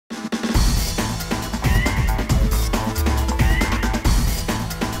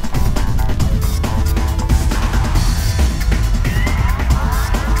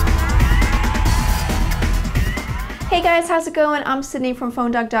guys, how's it going? I'm Sydney from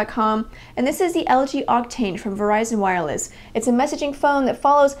PhoneDog.com, and this is the LG Octane from Verizon Wireless. It's a messaging phone that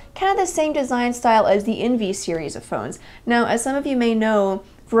follows kind of the same design style as the Envy series of phones. Now, as some of you may know,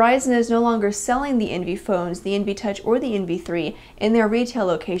 Verizon is no longer selling the Envy phones, the Envy Touch or the Envy 3, in their retail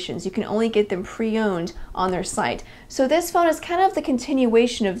locations. You can only get them pre-owned on their site. So this phone is kind of the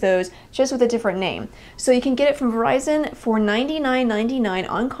continuation of those, just with a different name. So you can get it from Verizon for $99.99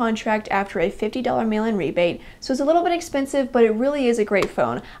 on contract after a $50 mail-in rebate. So it's a little bit expensive, but it really is a great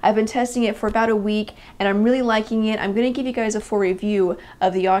phone. I've been testing it for about a week, and I'm really liking it. I'm going to give you guys a full review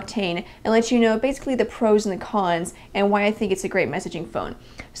of the Octane and let you know basically the pros and the cons and why I think it's a great messaging phone.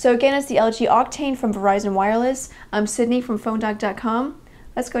 So again, it's the LG Octane from Verizon Wireless. I'm Sydney from PhoneDog.com.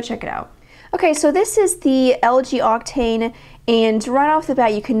 Let's go check it out. Okay, so this is the LG Octane, and right off the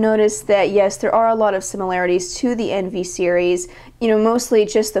bat you can notice that yes, there are a lot of similarities to the Envy series. You know, mostly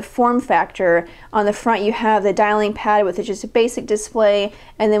just the form factor. On the front you have the dialing pad with just a basic display,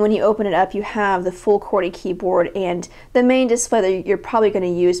 and then when you open it up you have the full QWERTY keyboard and the main display that you're probably going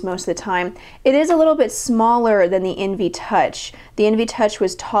to use most of the time. It is a little bit smaller than the Envy Touch. The Envy Touch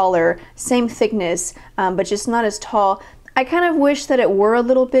was taller, same thickness, but just not as tall. I kind of wish that it were a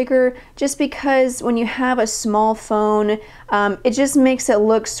little bigger, just because when you have a small phone, it just makes it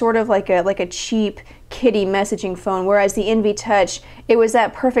look sort of like a cheap kiddie messaging phone, whereas the Envy Touch, it was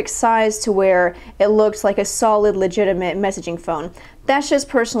that perfect size to where it looked like a solid, legitimate messaging phone. That's just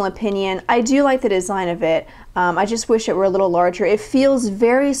personal opinion. I do like the design of it. I just wish it were a little larger. It feels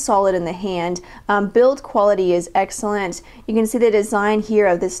very solid in the hand. Build quality is excellent. You can see the design here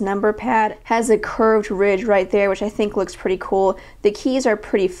of this number pad has a curved ridge right there, which I think looks pretty cool. The keys are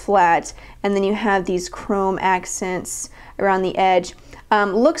pretty flat, and then you have these chrome accents around the edge.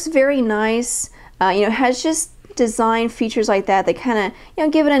 Looks very nice. You know, has just design features like that kind of, you know,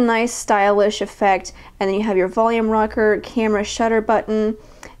 give it a nice stylish effect. And then you have your volume rocker, camera shutter button,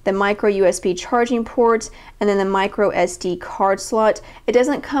 the micro USB charging port, and then the micro SD card slot. It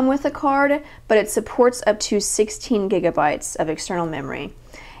doesn't come with a card, but it supports up to 16 gigabytes of external memory.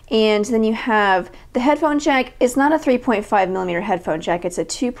 And then you have the headphone jack. It's not a 3.5 millimeter headphone jack, it's a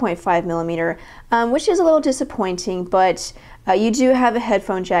 2.5 millimeter, which is a little disappointing, but you do have a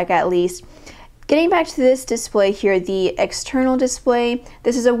headphone jack at least. Getting back to this display here, the external display,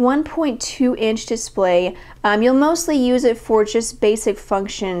 this is a 1.2 inch display. You'll mostly use it for just basic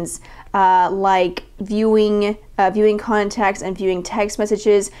functions like viewing contacts and viewing text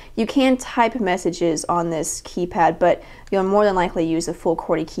messages. You can type messages on this keypad, but you'll more than likely use a full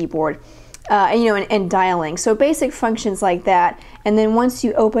QWERTY keyboard. And dialing. So basic functions like that. And then once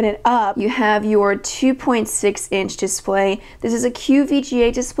you open it up, you have your 2.6 inch display. This is a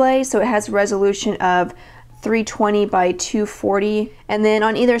QVGA display, so it has a resolution of 320 by 240. And then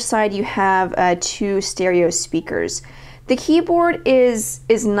on either side you have two stereo speakers. The keyboard is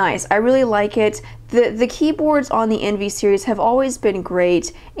nice. I really like it. The keyboards on the Envy series have always been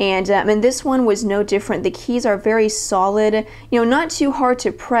great, and this one was no different. The keys are very solid, you know, not too hard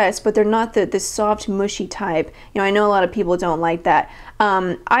to press, but they're not the soft, mushy type. You know, I know a lot of people don't like that.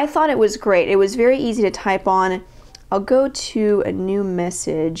 I thought it was great. It was very easy to type on. I'll go to a new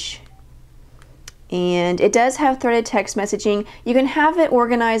message. And it does have threaded text messaging. You can have it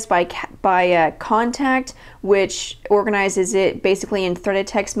organized by contact, which organizes it basically in threaded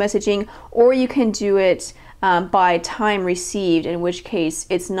text messaging, or you can do it by time received, in which case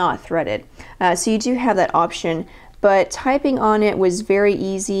it's not threaded. So you do have that option, but typing on it was very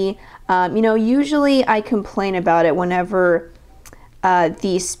easy. You know, usually I complain about it whenever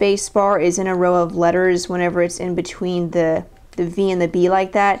the space bar is in a row of letters, whenever it's in between the V and the B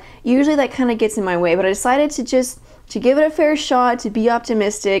like that. Usually that kind of gets in my way, but I decided to give it a fair shot, to be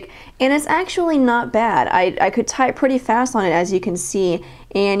optimistic, and it's actually not bad. I could type pretty fast on it, as you can see,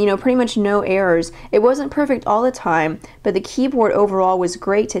 and you know, pretty much no errors. It wasn't perfect all the time, but the keyboard overall was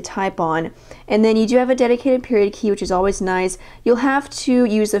great to type on. And then you do have a dedicated period key, which is always nice. You'll have to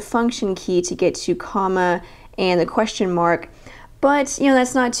use the function key to get to comma and the question mark. But, you know,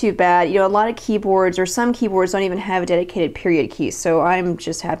 that's not too bad. You know, a lot of keyboards, or some keyboards, don't even have a dedicated period key, so I'm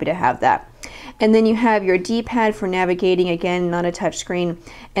just happy to have that. And then you have your D-pad for navigating, again, not a touch screen.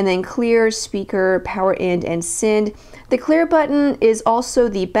 And then clear, speaker, power end, and send. The clear button is also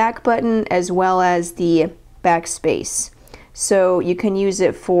the back button as well as the backspace. So you can use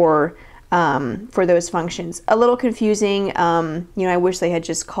it for those functions. A little confusing. You know, I wish they had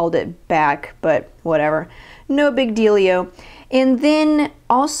just called it back, but whatever. No big dealio. And then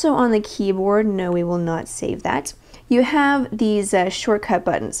also on the keyboard, no, we will not save that, you have these shortcut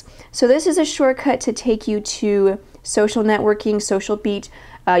buttons. So this is a shortcut to take you to social networking, social beat.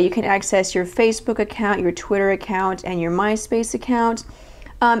 You can access your Facebook account, your Twitter account, and your MySpace account.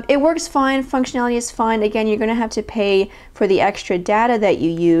 It works fine, functionality is fine. Again, you're going to have to pay for the extra data that you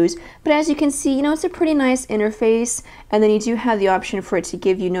use, but as you can see, it's a pretty nice interface, and then you do have the option for it to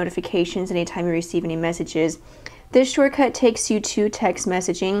give you notifications anytime you receive any messages. This shortcut takes you to text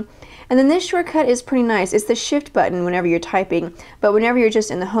messaging, and then this shortcut is pretty nice. It's the shift button whenever you're typing, but whenever you're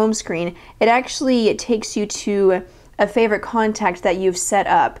just in the home screen, it takes you to a favorite contact that you've set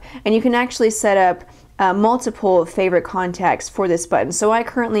up, and you can actually set up multiple favorite contacts for this button. So I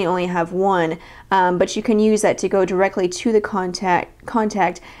currently only have one, but you can use that to go directly to the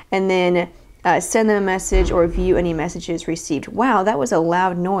contact and then send them a message or view any messages received. Wow, that was a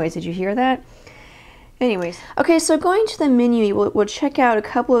loud noise. Did you hear that? Anyways, okay, so going to the menu, we'll check out a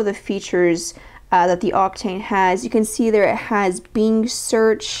couple of the features that the Octane has. You can see there it has Bing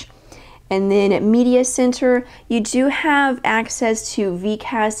search, and then at Media Center, you do have access to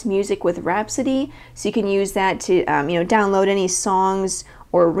VCast music with Rhapsody, so you can use that to download any songs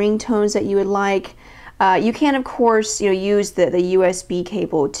or ringtones that you would like. You can, of course, use the USB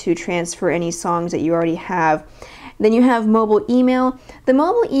cable to transfer any songs that you already have. Then you have mobile email. The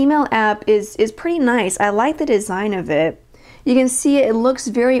mobile email app is pretty nice. I like the design of it. You can see it looks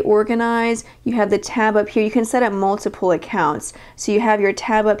very organized. You have the tab up here. You can set up multiple accounts. So you have your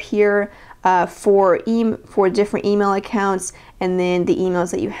tab up here for different email accounts, and then the emails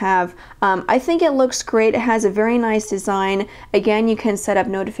that you have. I think it looks great. It has a very nice design. Again, you can set up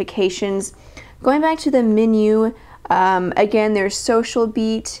notifications. Going back to the menu, again, there's Social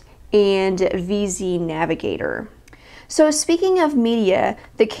Beat and VZ Navigator. So speaking of media,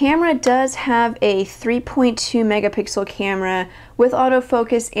 the camera does have a 3.2 megapixel camera with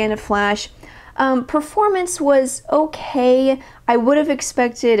autofocus and a flash. Performance was okay. I would have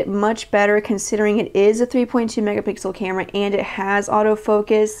expected much better considering it is a 3.2 megapixel camera and it has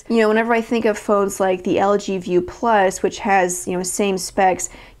autofocus. Whenever I think of phones like the LG View Plus, which has, same specs,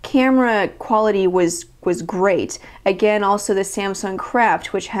 camera quality was great. Again, also the Samsung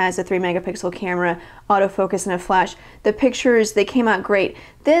Craft, which has a 3 megapixel camera, autofocus, and a flash. The pictures, they came out great.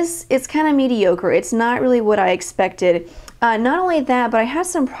 This, it's kind of mediocre. It's not really what I expected. Not only that, but I had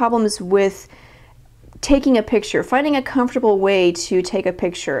some problems with taking a picture, finding a comfortable way to take a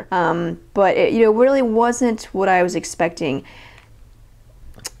picture. But it really wasn't what I was expecting.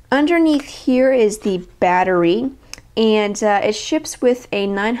 Underneath here is the battery, and it ships with a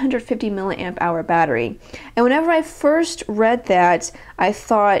 950 milliamp hour battery. And whenever I first read that, I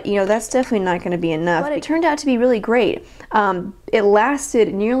thought, that's definitely not going to be enough. But it turned out to be really great. It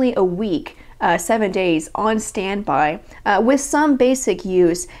lasted nearly a week. 7 days on standby with some basic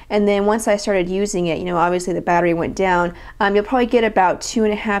use, and then once I started using it, obviously the battery went down. You'll probably get about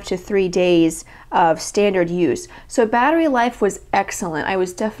 2.5 to 3 days of standard use. So battery life was excellent. I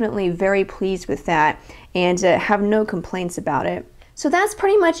was definitely very pleased with that and have no complaints about it. So that's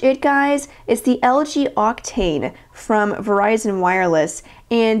pretty much it, guys. It's the LG Octane from Verizon Wireless,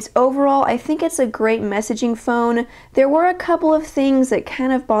 and overall I think it's a great messaging phone. There were a couple of things that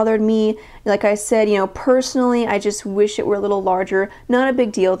kind of bothered me. Like I said, personally I just wish it were a little larger. Not a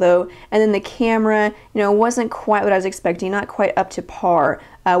big deal though. And then the camera, wasn't quite what I was expecting, not quite up to par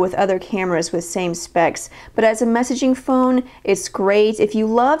with other cameras with same specs. But as a messaging phone, it's great. If you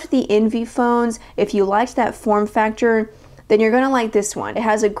loved the Envy phones, if you liked that form factor, then you're going to like this one. It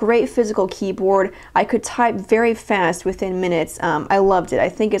has a great physical keyboard. I could type very fast within minutes. I loved it. I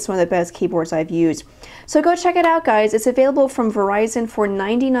think it's one of the best keyboards I've used. So go check it out, guys. It's available from Verizon for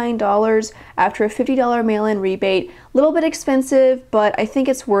 $99 after a $50 mail-in rebate. A little bit expensive, but I think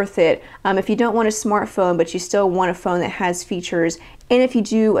it's worth it. If you don't want a smartphone, but you still want a phone that has features, and if you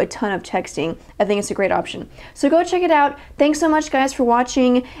do a ton of texting, I think it's a great option. So go check it out. Thanks so much, guys, for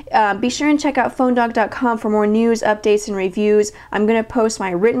watching. Be sure and check out PhoneDog.com for more news, updates, and reviews. I'm going to post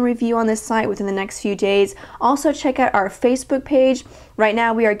my written review on this site within the next few days. Also, check out our Facebook page. Right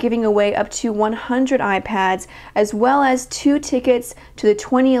now, we are giving away up to 100 iPads, as well as 2 tickets to the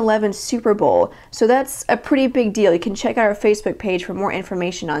 2011 Super Bowl. So that's a pretty big deal. You can check out our Facebook page for more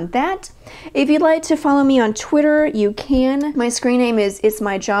information on that. If you'd like to follow me on Twitter, you can. My screen name is It's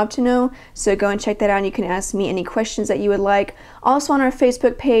My Job to Know, so go and check that out, and you can ask me any questions that you would like. Also on our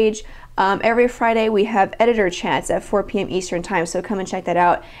Facebook page, every Friday we have editor chats at 4 p.m. Eastern Time, so come and check that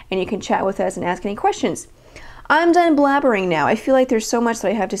out, and you can chat with us and ask any questions. I'm done blabbering now. I feel like there's so much that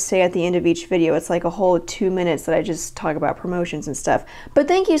I have to say at the end of each video. It's like a whole 2 minutes that I just talk about promotions and stuff. But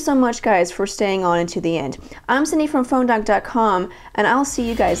thank you so much, guys, for staying on into the end. I'm Cindy from PhoneDog.com, and I'll see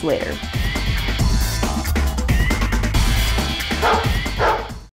you guys later.